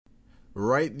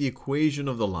write the equation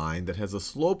of the line that has a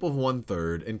slope of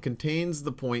 1/3 and contains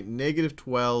the point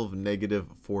 -12,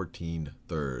 -14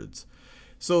 thirds.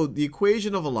 So the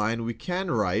equation of a line we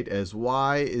can write as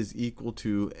y is equal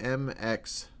to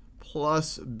mx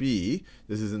plus b.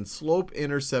 This is in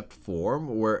slope-intercept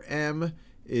form, where m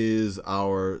is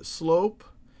our slope,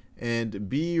 and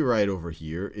b right over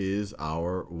here is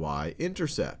our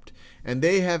y-intercept. And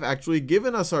they have actually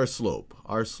given us our slope.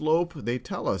 Our slope, they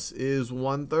tell us, is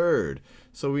 1/3.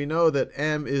 So we know that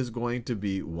m is going to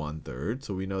be 1/3.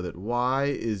 So we know that y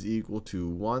is equal to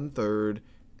 1/3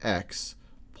 x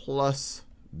plus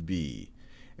b.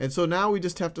 And so now we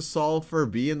just have to solve for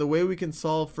b. And the way we can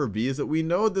solve for b is that we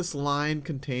know this line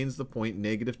contains the point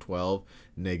 -12,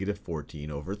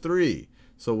 -14/3.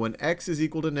 So when x is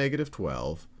equal to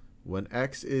 -12, when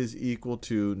x is equal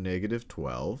to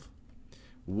 -12,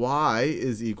 y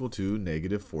is equal to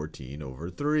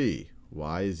 -14/3.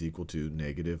 Y is equal to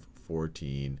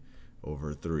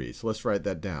 -14/3. So let's write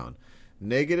that down.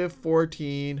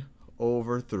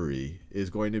 -14/3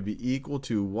 is going to be equal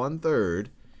to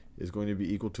 1/3,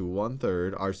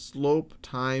 our slope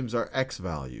times our x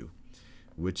value,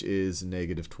 which is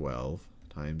 -12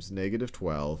 times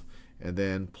 -12, and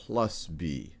then plus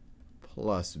b.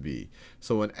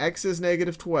 So when x is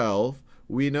 -12,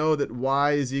 we know that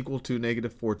y is equal to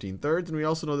 -14 thirds, and we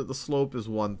also know that the slope is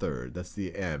 1/3. That's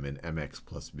the m in mx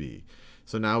plus b.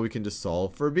 So now we can just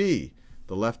solve for b.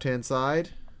 The left-hand side,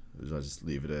 I'll just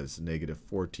leave it as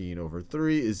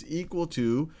 -14/3, is equal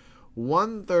to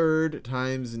 1/3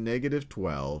 times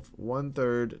 -12.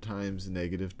 1/3 times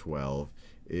 -12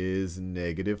 is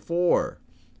 -4.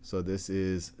 So this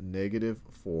is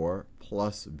 -4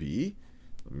 plus b.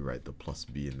 Let me write the plus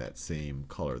b in that same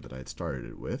color that I had started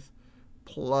it with.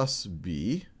 Plus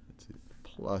b,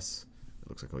 plus, it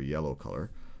looks like a yellow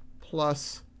color,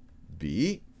 plus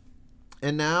b.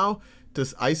 And now, to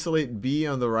isolate b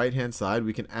on the right-hand side,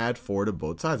 we can add 4 to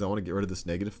both sides. I want to get rid of this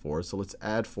 -4, so let's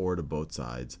add 4 to both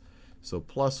sides. So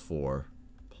plus 4,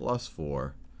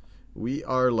 we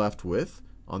are left with,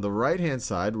 on the right-hand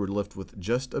side, we're left with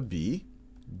just a b.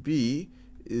 b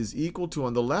is equal to,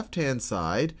 on the left-hand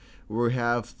side, we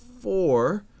have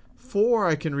 4. 4,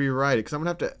 I can rewrite it, because I'm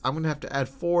going to have to add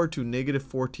 4 to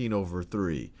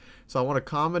 -14/3. So I want a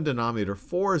common denominator.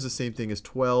 4 is the same thing as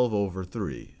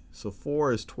 12/3. So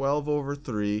 4 is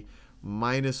 12/3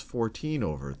 minus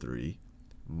 14/3.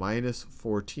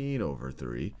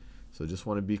 So just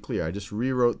want to be clear. I just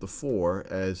rewrote the 4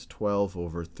 as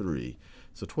 12/3.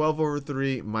 So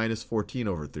 12/3 minus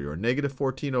 14/3, or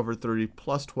 -14/3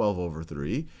 plus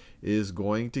 12/3, is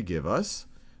going to give us,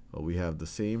 well, we have the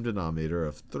same denominator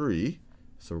of 3.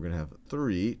 So we're going to have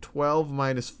 3. 12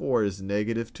 minus 4 is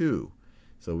 -2.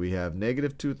 So we have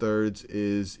 -2/3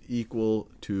 is equal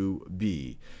to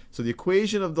b. So the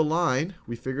equation of the line,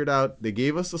 we figured out, they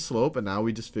gave us the slope, and now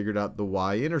we just figured out the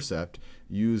y-intercept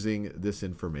using this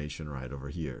information right over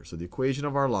here. So the equation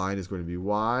of our line is going to be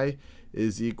y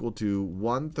is equal to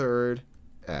 1/3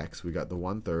 x. We got the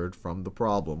 1/3 from the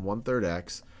problem, 1/3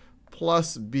 x,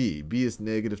 plus b. b is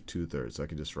 -2/3. So I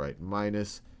can just write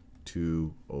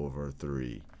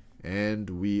 -2/3. And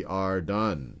we are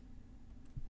done.